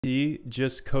ChatGPT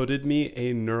just coded me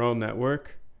a neural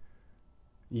network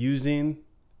using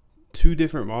two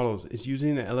different models. It's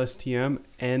using the LSTM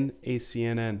and a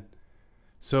CNN.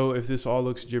 So if this all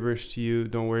looks gibberish to you,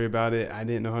 don't worry about it. I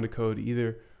didn't know how to code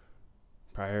either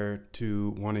prior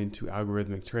to wanting to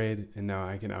algorithmic trade, and now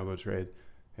I can algo trade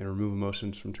and remove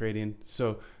emotions from trading.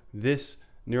 So this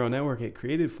neural network it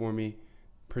created for me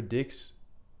predicts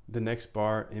the next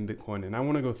bar in Bitcoin, and I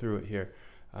want to go through it here.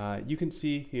 You can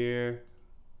see here,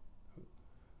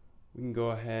 we can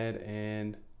go ahead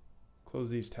and close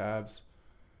these tabs,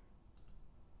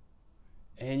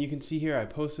 and you can see here I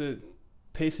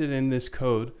pasted in this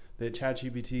code that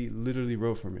ChatGPT literally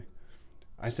wrote for me.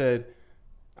 I said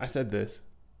this: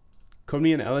 code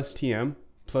me an LSTM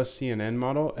plus CNN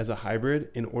model as a hybrid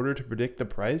in order to predict the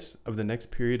price of the next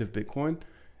period of Bitcoin,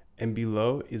 and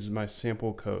below is my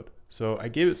sample code. So I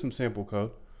gave it some sample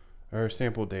code or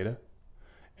sample data,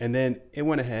 and then it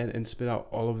went ahead and spit out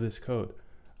all of this code.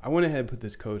 I went ahead and put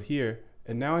this code here,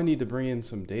 and now I need to bring in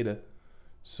some data.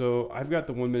 So I've got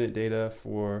the 1 minute data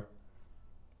for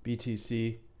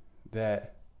BTC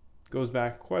that goes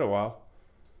back quite a while.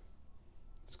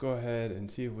 Let's go ahead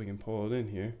and see if we can pull it in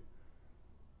here.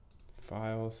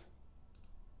 Files,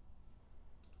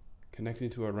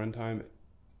 connecting to a runtime.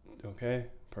 Okay,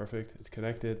 perfect, it's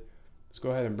connected. Let's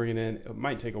go ahead and bring it in. It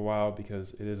might take a while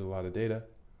because it is a lot of data.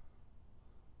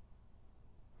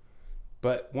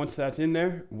 But once that's in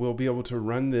there, we'll be able to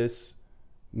run this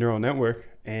neural network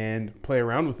and play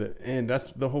around with it. And that's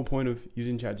the whole point of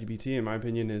using ChatGPT, in my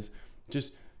opinion, is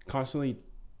just constantly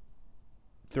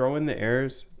throw in the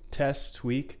errors, test,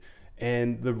 tweak.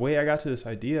 And the way I got to this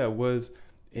idea was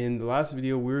in the last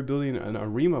video, we were building an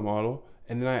ARIMA model.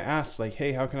 And then I asked like,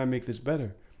 hey, how can I make this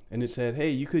better? And it said, hey,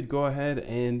 you could go ahead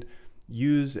and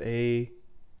use a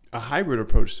hybrid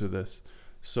approach to this.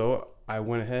 So I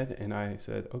went ahead and I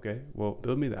said, okay, well,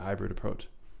 build me the hybrid approach.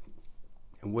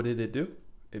 And what did it do?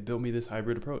 It built me this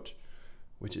hybrid approach,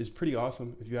 which is pretty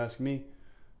awesome. If you ask me,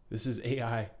 this is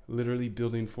AI literally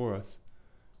building for us.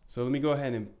 So let me go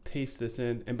ahead and paste this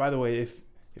in. And by the way, if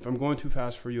I'm going too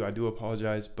fast for you, I do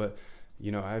apologize, but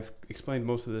you know, I've explained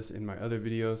most of this in my other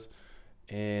videos,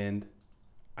 and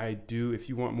I do, if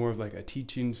you want more of like a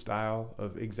teaching style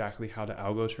of exactly how to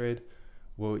algo trade,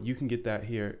 well, you can get that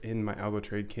here in my algo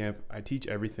trade camp. I teach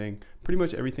everything, pretty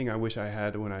much everything I wish I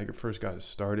had when I first got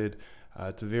started.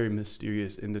 It's a very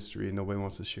mysterious industry and nobody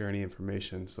wants to share any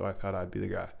information, so I thought I'd be the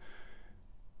guy.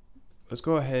 Let's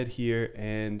go ahead here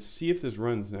and see if this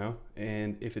runs now.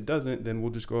 And if it doesn't, then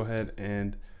we'll just go ahead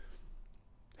and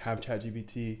have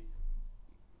ChatGPT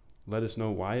let us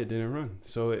know why it didn't run.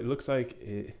 So it looks like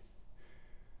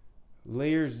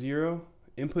layer 0,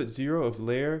 input 0 of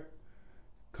layer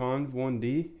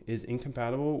conv1d is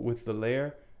incompatible with the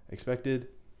layer expected.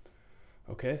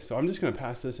 Okay, so I'm just gonna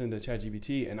pass this into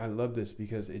ChatGPT, and I love this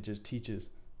because it just teaches,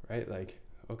 right? Like,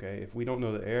 okay, if we don't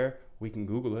know the error, we can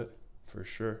Google it for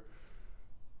sure.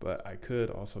 But I could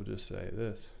also just say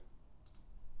this: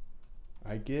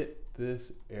 I get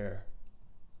this error.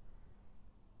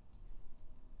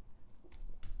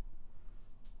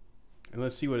 And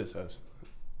let's see what it says.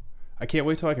 I can't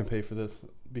wait till I can pay for this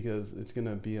because it's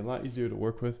gonna be a lot easier to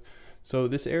work with. So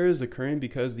this error is occurring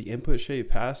because the input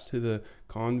shape passed to the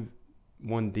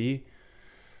conv1d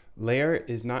layer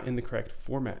is not in the correct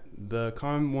format. The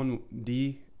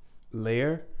conv1d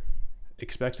layer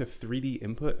expects a 3D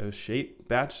input of shape,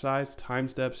 batch size, time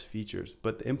steps, features,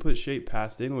 but the input shape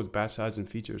passed in was batch size and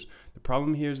features. The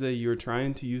problem here is that you're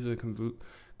trying to use a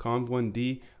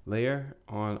conv1d layer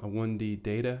on a 1D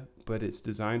data, but it's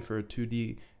designed for a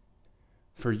 2D,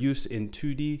 for use in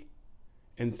 2D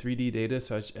and 3D data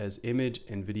such as image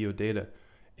and video data.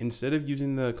 Instead of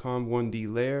using the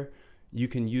conv1d layer, you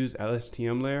can use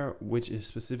LSTM layer, which is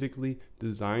specifically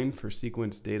designed for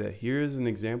sequence data. Here is an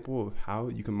example of how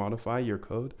you can modify your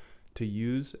code to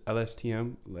use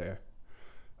LSTM layer.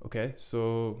 Okay,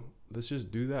 so let's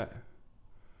just do that.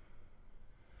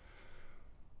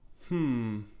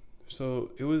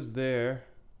 So it was there,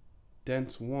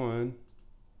 dense 1.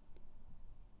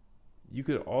 You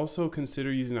could also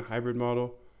consider using a hybrid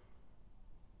model.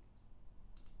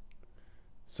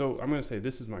 So I'm gonna say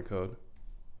this is my code.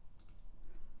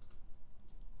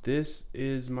 This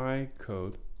is my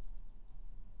code.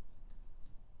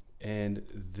 And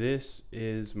this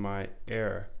is my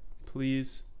error.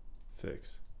 Please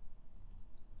fix.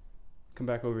 Come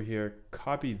back over here,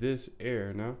 copy this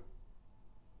error now.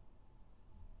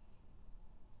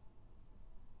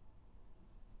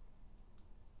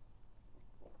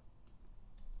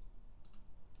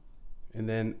 And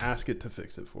then ask it to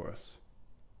fix it for us.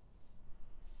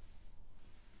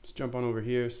 Let's jump on over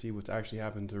here, see what's actually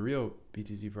happened to real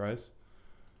BTC price.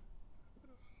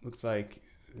 Looks like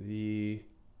the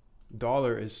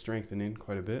dollar is strengthening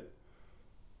quite a bit.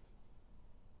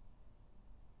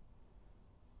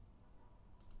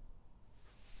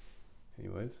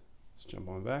 Anyways, let's jump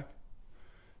on back.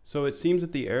 So it seems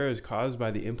that the error is caused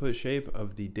by the input shape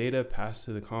of the data passed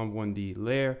to the conv1D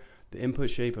layer. The input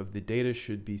shape of the data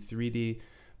should be 3D,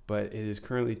 but it is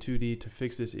currently 2D. To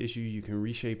fix this issue, you can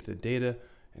reshape the data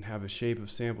and have a shape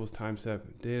of samples time step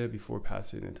data before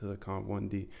passing it to the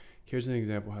conv1D. Here's an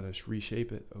example how to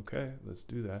reshape it. Okay, let's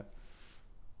do that.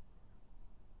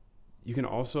 You can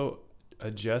also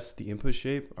adjust the input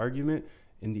shape argument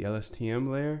in the LSTM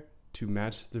layer to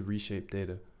match the reshaped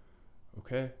data.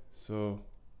 Okay, so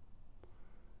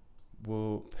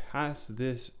we'll pass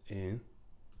this in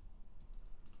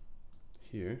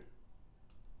here,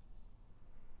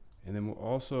 and then we'll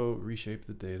also reshape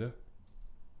the data.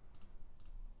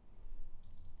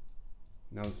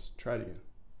 Now let's try it again.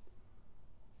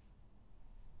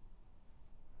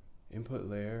 Input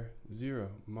layer 0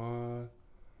 mod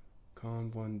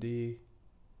conv1D.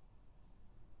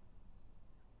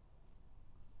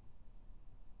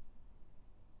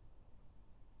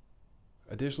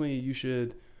 Additionally, you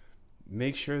should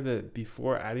make sure that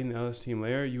before adding the LSTM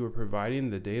layer, you are providing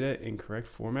the data in correct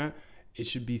format. It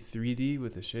should be 3D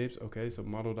with the shapes. Okay, so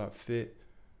model.fit.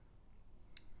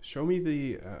 Show me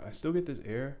the, I still get this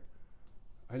error.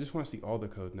 I just want to see all the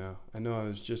code now. I know I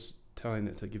was just telling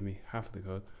it to give me half of the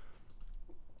code.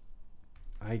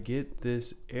 I get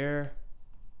this error.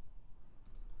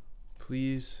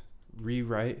 Please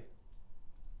rewrite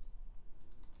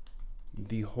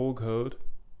the whole code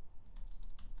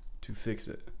to fix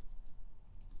it.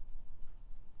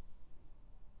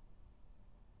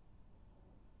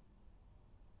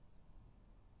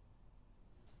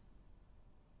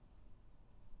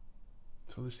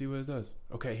 So let's see what it does.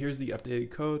 Okay, here's the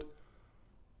updated code.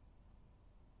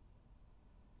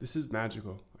 This is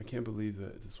magical. I can't believe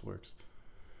that this works.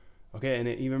 Okay, and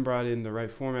it even brought in the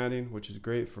right formatting, which is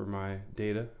great for my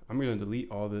data. I'm going to delete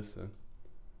all this then.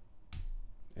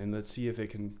 And let's see if it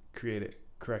can create it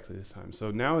correctly this time.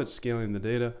 So now it's scaling the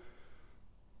data,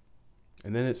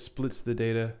 and then it splits the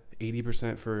data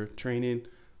 80% for training,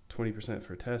 20%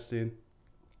 for testing,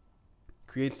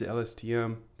 creates the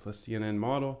LSTM plus CNN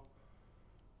model.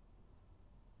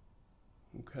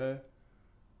 Okay.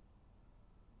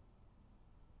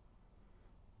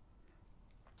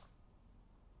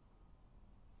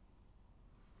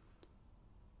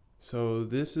 So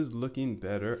this is looking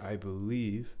better, I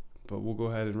believe, but we'll go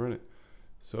ahead and run it.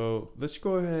 So let's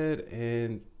go ahead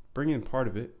and bring in part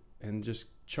of it and just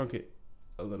chunk it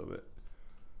a little bit.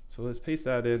 So let's paste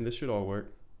that in. This should all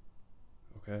work.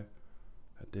 Okay,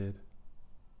 that did.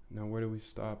 Now where do we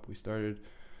stop? We started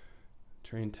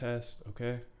train test.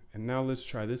 Okay, and now let's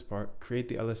try this part. Create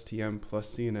the LSTM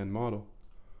plus CNN model.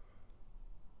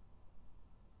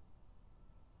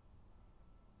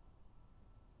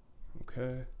 Okay,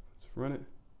 let's run it.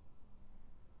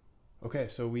 Okay,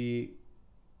 so we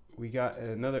got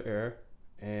another error,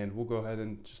 and we'll go ahead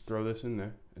and just throw this in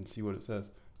there and see what it says.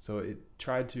 So it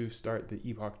tried to start the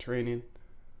epoch training.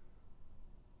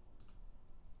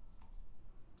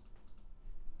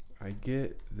 I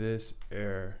get this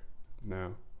error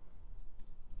now.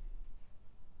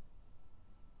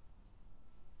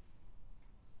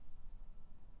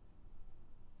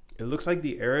 It looks like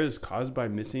the error is caused by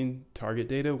missing target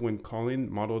data when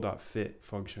calling model.fit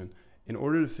function. In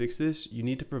order to fix this, you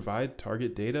need to provide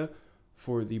target data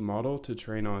for the model to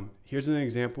train on. Here's an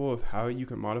example of how you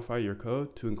can modify your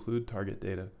code to include target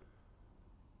data.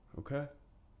 Okay.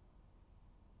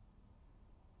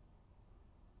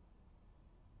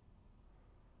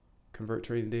 Convert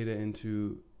training data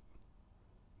into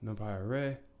NumPy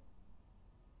array.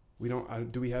 We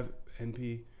don't, do we have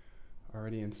NP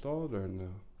already installed or no?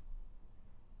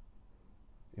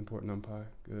 Import NumPy,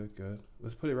 good, good.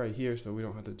 Let's put it right here so we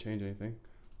don't have to change anything.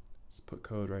 Let's put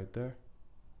code right there.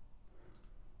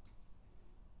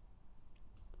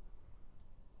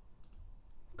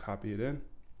 Copy it in.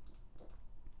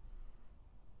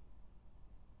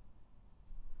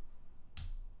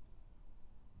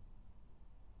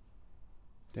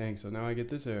 Dang, so now I get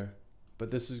this error. But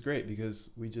this is great because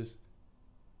we just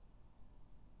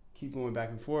keep going back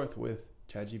and forth with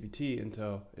ChatGPT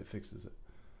until it fixes it.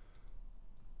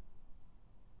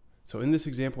 So in this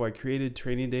example, I created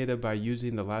training data by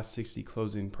using the last 60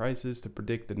 closing prices to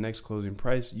predict the next closing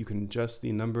price. You can adjust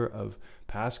the number of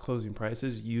past closing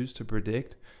prices used to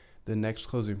predict the next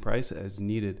closing price as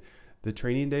needed. The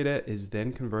training data is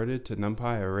then converted to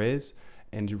NumPy arrays,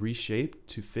 and reshape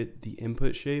to fit the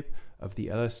input shape of the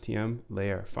LSTM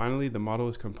layer. Finally, the model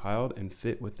is compiled and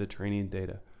fit with the training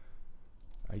data.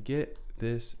 I get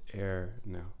this error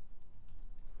now.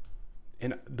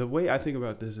 And the way I think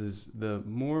about this is the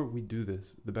more we do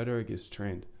this, the better it gets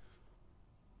trained.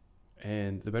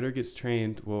 And the better it gets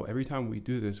trained, well, every time we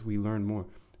do this, we learn more.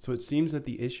 So it seems that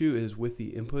the issue is with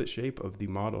the input shape of the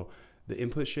model. The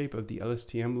input shape of the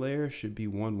LSTM layer should be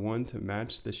 1,1 to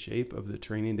match the shape of the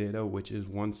training data, which is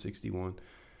 161.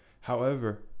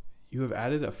 However, you have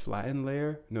added a flattened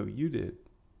layer. No, you did,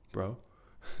 bro.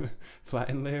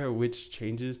 Flattened layer, which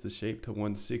changes the shape to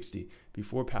 160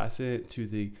 before passing it to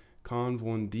the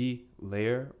conv1d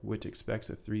layer, which expects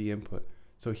a 3D input.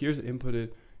 So here's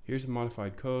the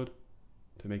modified code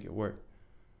to make it work.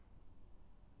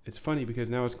 It's funny because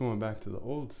now it's going back to the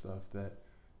old stuff that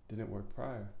didn't work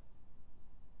prior.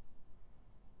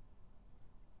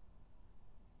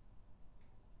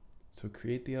 So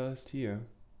create the LSTM.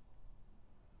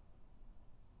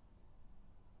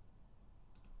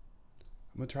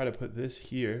 I'm gonna try to put this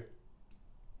here.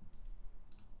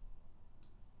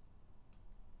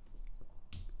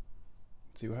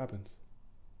 See what happens.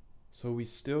 So we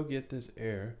still get this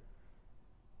error.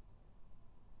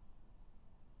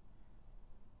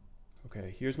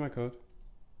 Okay, here's my code.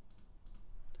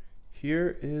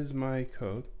 Here is my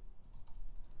code.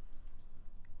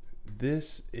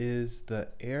 This is the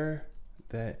error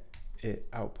that it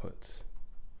outputs.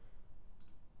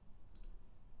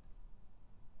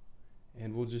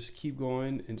 And we'll just keep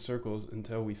going in circles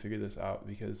until we figure this out,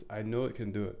 because I know it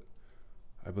can do it.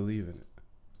 I believe in it.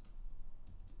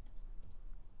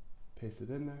 Paste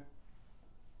it in there.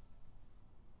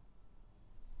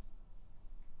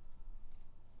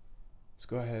 Let's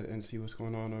go ahead and see what's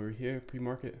going on over here.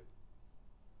 Pre-market.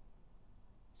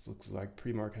 This looks like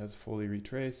pre-mark has fully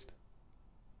retraced.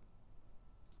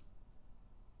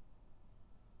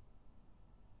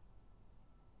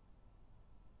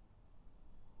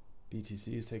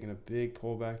 BTC is taking a big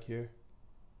pullback here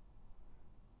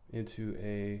into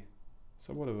a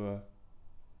somewhat of a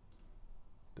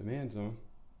demand zone.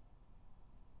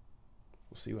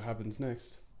 We'll see what happens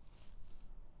next.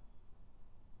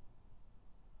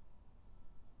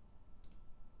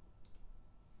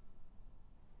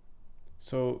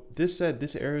 So this said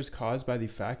this error is caused by the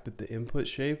fact that the input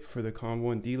shape for the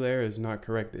conv1d layer is not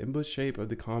correct. The input shape of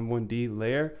the conv1d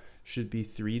layer should be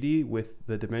 3D with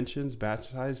the dimensions, batch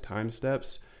size, time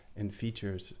steps, and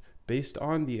features. Based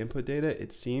on the input data,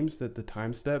 it seems that the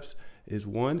time steps is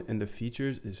 1 and the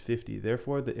features is 50.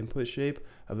 Therefore, the input shape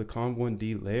of the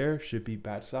conv1d layer should be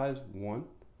batch size 1,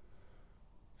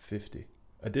 50.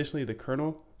 Additionally, the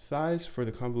kernel size for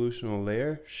the convolutional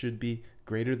layer should be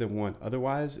greater than 1.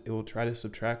 Otherwise, it will try to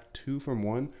subtract 2 from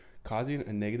 1, causing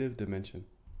a negative dimension.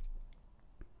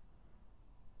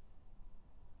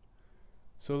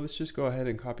 So let's just go ahead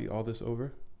and copy all this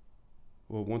over.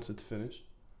 Well, once it's finished.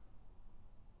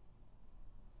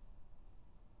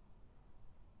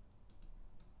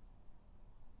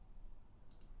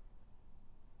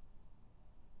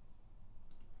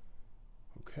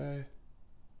 Okay.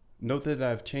 Note that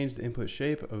I've changed the input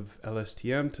shape of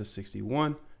LSTM to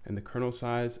 61 and the kernel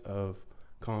size of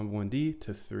conv1d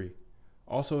to 3.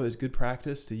 Also, it's good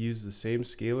practice to use the same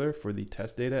scaler for the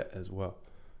test data as well.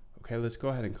 Okay, let's go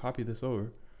ahead and copy this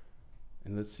over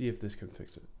and let's see if this can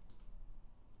fix it.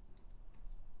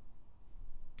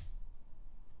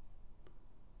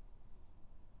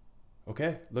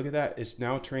 Okay, look at that. It's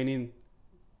now training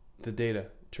the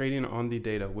data, training on the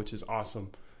data, which is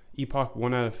awesome. Epoch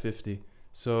 1 out of 50.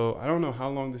 So I don't know how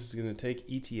long this is going to take.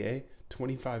 ETA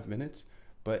 25 minutes,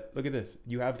 but look at this.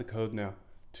 You have the code now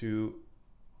to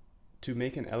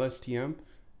make an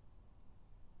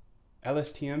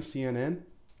LSTM-CNN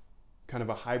kind of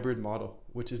a hybrid model,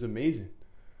 which is amazing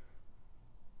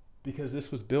because this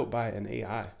was built by an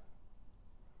AI.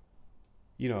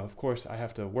 You know, of course, I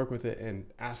have to work with it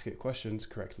and ask it questions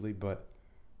correctly, but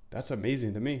that's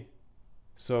amazing to me.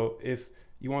 So if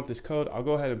you want this code, I'll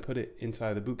go ahead and put it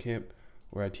inside the bootcamp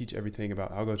where I teach everything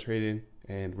about algo trading,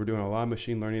 and we're doing a lot of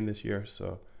machine learning this year,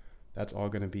 so that's all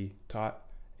going to be taught.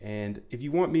 And if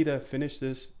you want me to finish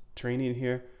this training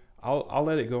here, I'll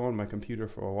let it go on my computer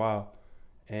for a while,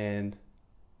 and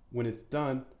when it's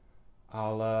done,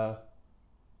 I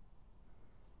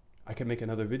can make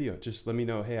another video. Just let me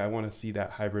know, hey, I want to see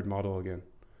that hybrid model again.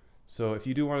 So if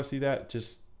you do want to see that,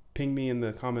 just ping me in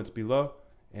the comments below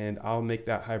and I'll make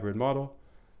that hybrid model,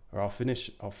 or I'll finish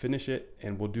it,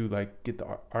 and we'll do like get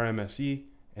the RMSE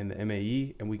and the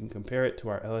MAE, and we can compare it to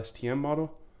our LSTM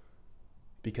model,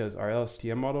 because our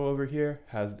LSTM model over here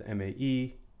has the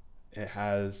MAE, it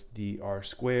has the R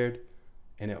squared,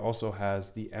 and it also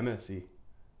has the MSE.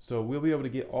 So we'll be able to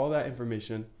get all that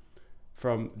information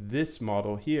from this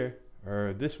model here,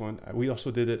 or this one. We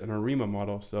also did it an ARIMA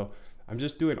model. So I'm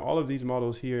just doing all of these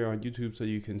models here on YouTube so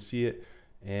you can see it.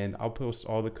 And I'll post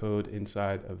all the code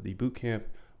inside of the bootcamp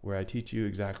where I teach you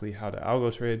exactly how to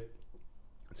algo trade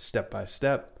step by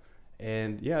step.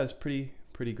 And yeah, it's pretty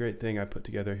great thing I put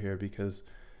together here, because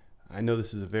I know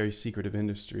this is a very secretive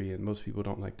industry and most people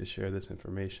don't like to share this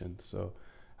information. So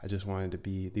I just wanted to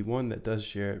be the one that does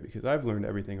share it, because I've learned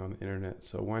everything on the internet,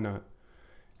 so why not?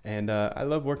 And I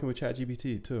love working with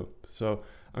ChatGPT too. So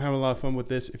I'm having a lot of fun with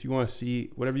this. If you want to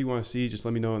see whatever you want to see, just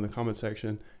let me know in the comment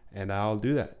section and I'll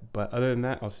do that. But other than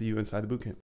that, I'll see you inside the bootcamp.